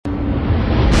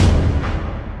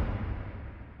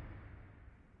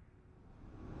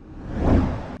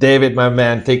David, my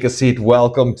man, take a seat.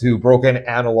 Welcome to Broken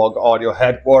Analog Audio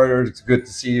headquarters. It's good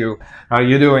to see you. How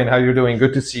you doing? How you doing?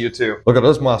 Good to see you too. Look at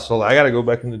this muscle. I gotta go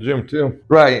back in the gym too.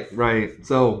 Right.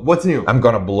 So what's new? I'm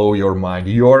gonna blow your mind.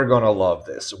 You're gonna love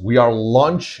this. We are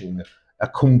launching a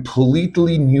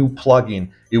completely new plugin.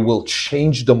 It will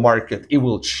change the market. It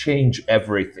will change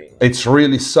everything. It's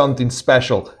really something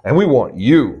special, and we want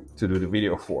you to do the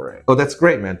video for it. Oh, that's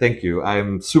great, man. Thank you.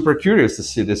 I'm super curious to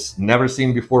see this never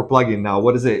seen before plugin. Now,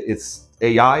 what is it? It's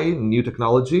AI, new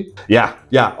technology? Yeah,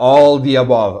 all the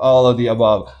above, all of the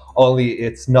above. Only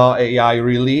it's not AI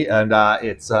really, and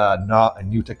it's not a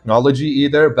new technology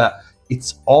either, but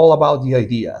it's all about the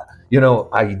idea. You know,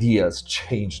 ideas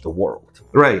change the world.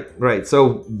 Right.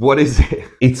 So what is it?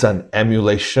 It's an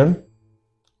emulation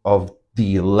of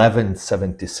the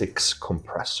 1176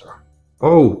 compressor.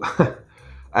 Oh,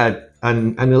 an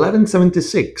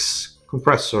 1176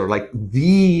 compressor, like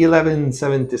the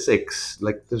 1176.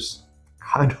 Like there's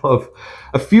kind of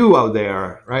a few out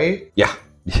there, right? Yeah.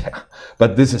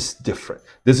 But this is different.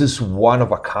 This is one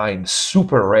of a kind,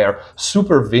 super rare,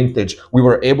 super vintage. We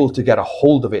were able to get a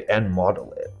hold of it and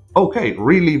model it. Okay,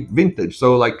 really vintage.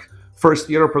 So like first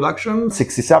year of production,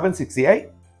 67, 68?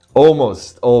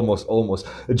 Almost.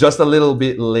 Just a little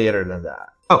bit later than that.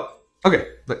 Oh, okay,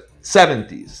 but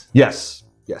 70s. Yes,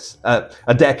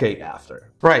 a decade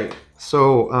after. Right,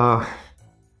 so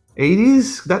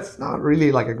 80s, that's not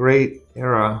really like a great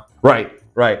era. Right.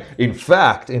 In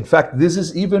fact, this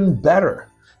is even better.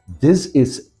 This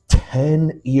is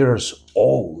 10 years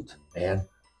old, man.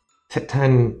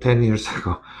 10 years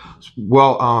ago.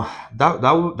 Well,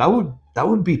 that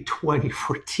would be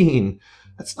 2014.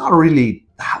 That's not really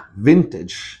that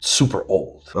vintage. Super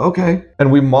old. Okay.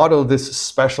 And we modeled this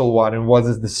special one in what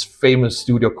is this famous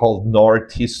studio called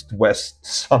Northeast West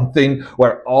something,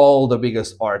 where all the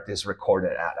biggest artists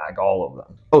recorded at, like all of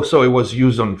them. Oh, so it was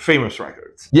used on famous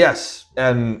records. Yes,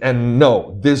 and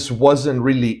no, this wasn't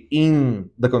really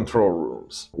in the control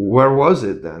rooms. Where was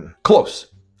it then? Close.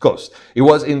 It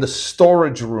was in the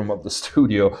storage room of the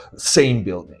studio, same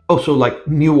building. Oh, so like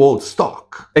new old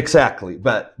stock. Exactly,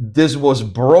 but this was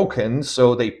broken,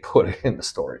 so they put it in the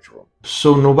storage room.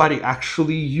 So nobody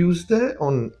actually used it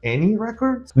on any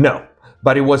records? No,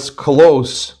 but it was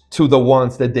close to the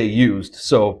ones that they used,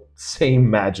 so same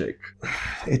magic.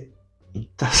 It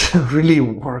doesn't really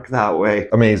work that way.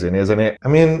 Amazing, isn't it? I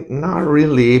mean, not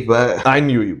really, but I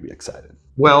knew you'd be excited.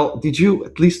 Well, did you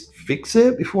at least fix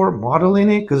it before modeling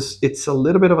it? Because it's a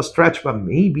little bit of a stretch, but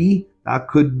maybe that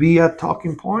could be a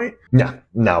talking point.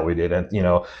 No, we didn't. You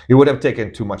know, it would have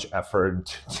taken too much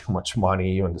effort, too much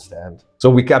money, you understand? So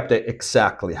we kept it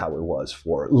exactly how it was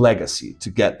for legacy to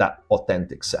get that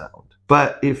authentic sound.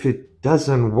 But if it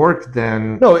doesn't work,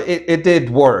 then... No, it did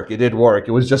work. It did work.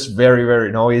 It was just very,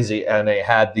 very noisy, and it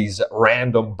had these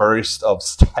random bursts of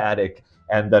static.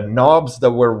 And the knobs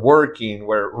that were working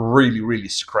were really, really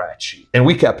scratchy. And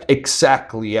we kept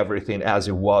exactly everything as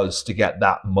it was to get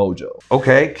that mojo.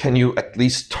 Okay, can you at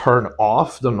least turn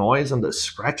off the noise on the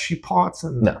scratchy parts?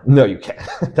 No, you can't.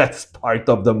 That's part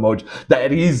of the mojo.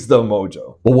 That is the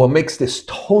mojo. But what makes this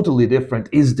totally different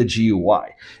is the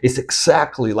GUI. It's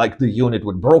exactly like the unit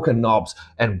with broken knobs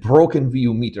and broken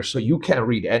VU meter, so you can't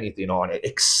read anything on it.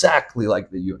 Exactly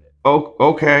like the unit. Oh,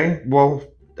 okay, well,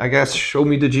 I guess show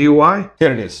me the GUI.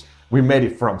 Here it is. We made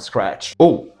it from scratch.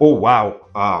 Oh, wow.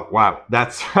 Wow.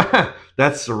 That's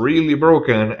that's really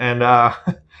broken, and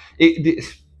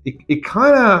it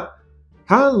kind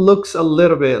of looks a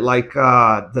little bit like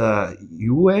the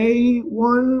UA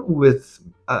one with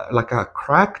like a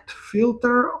cracked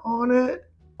filter on it.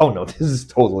 Oh no, this is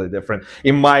totally different.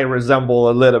 It might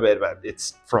resemble a little bit, but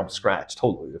it's from scratch.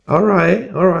 Totally different. All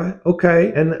right.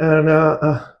 Okay, and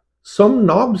some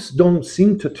knobs don't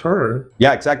seem to turn.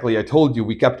 Yeah, exactly. I told you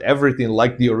we kept everything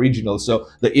like the original. So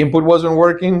the input wasn't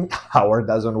working, power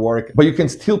doesn't work, but you can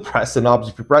still press the knobs.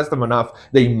 If you press them enough,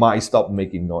 they might stop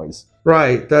making noise.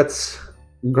 Right, that's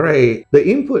great. The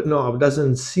input knob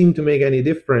doesn't seem to make any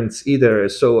difference either.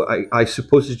 So I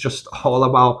suppose it's just all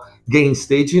about gain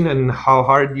staging and how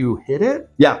hard you hit it?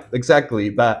 Yeah,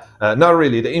 exactly. But not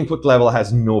really. The input level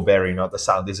has no bearing on the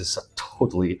sound. This is a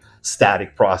totally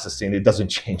static processing. It doesn't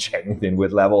change anything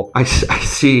with level. I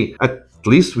see. At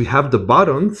least we have the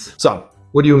buttons. Some.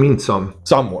 What do you mean some?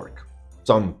 Some work.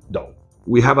 Some don't.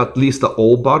 We have at least the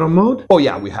old bottom mode? Oh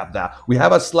yeah, we have that. We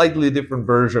have a slightly different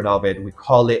version of it. We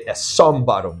call it a some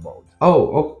bottom mode.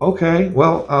 Okay.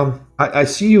 Well, I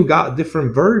see you got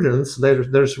different versions.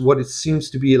 There's what it seems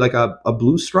to be like a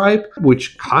blue stripe,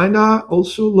 which kind of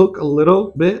also look a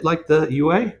little bit like the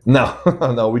UA. No,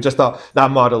 no, we just thought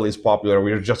that model is popular.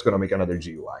 We're just gonna make another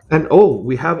GUI. And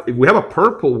we have a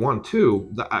purple one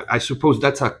too. I suppose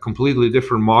that's a completely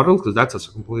different model because that's a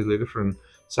completely different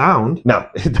sound. No,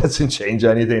 it doesn't change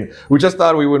anything. We just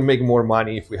thought we would make more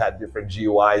money if we had different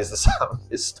GUIs. The sound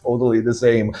is totally the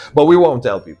same, but we won't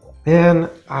tell people. And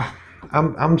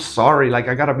I'm sorry, like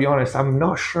I gotta be honest, I'm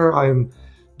not sure I'm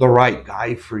the right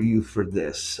guy for you for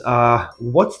this.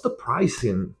 What's the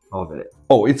pricing of it?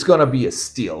 Oh, it's gonna be a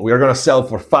steal. We are gonna sell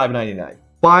for $5.99.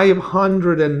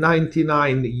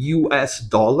 $599 US?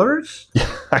 Yeah,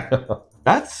 I know.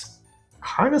 That's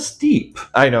kind of steep.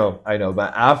 I know,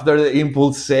 but after the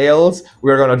impulse sales,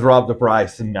 we're gonna drop the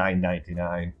price to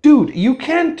 $9.99. Dude, you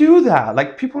can't do that.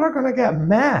 Like, people are gonna get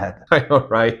mad. I know,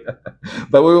 right?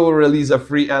 But we will release a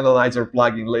free analyzer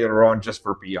plugin later on just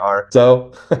for PR.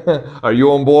 So, are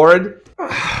you on board?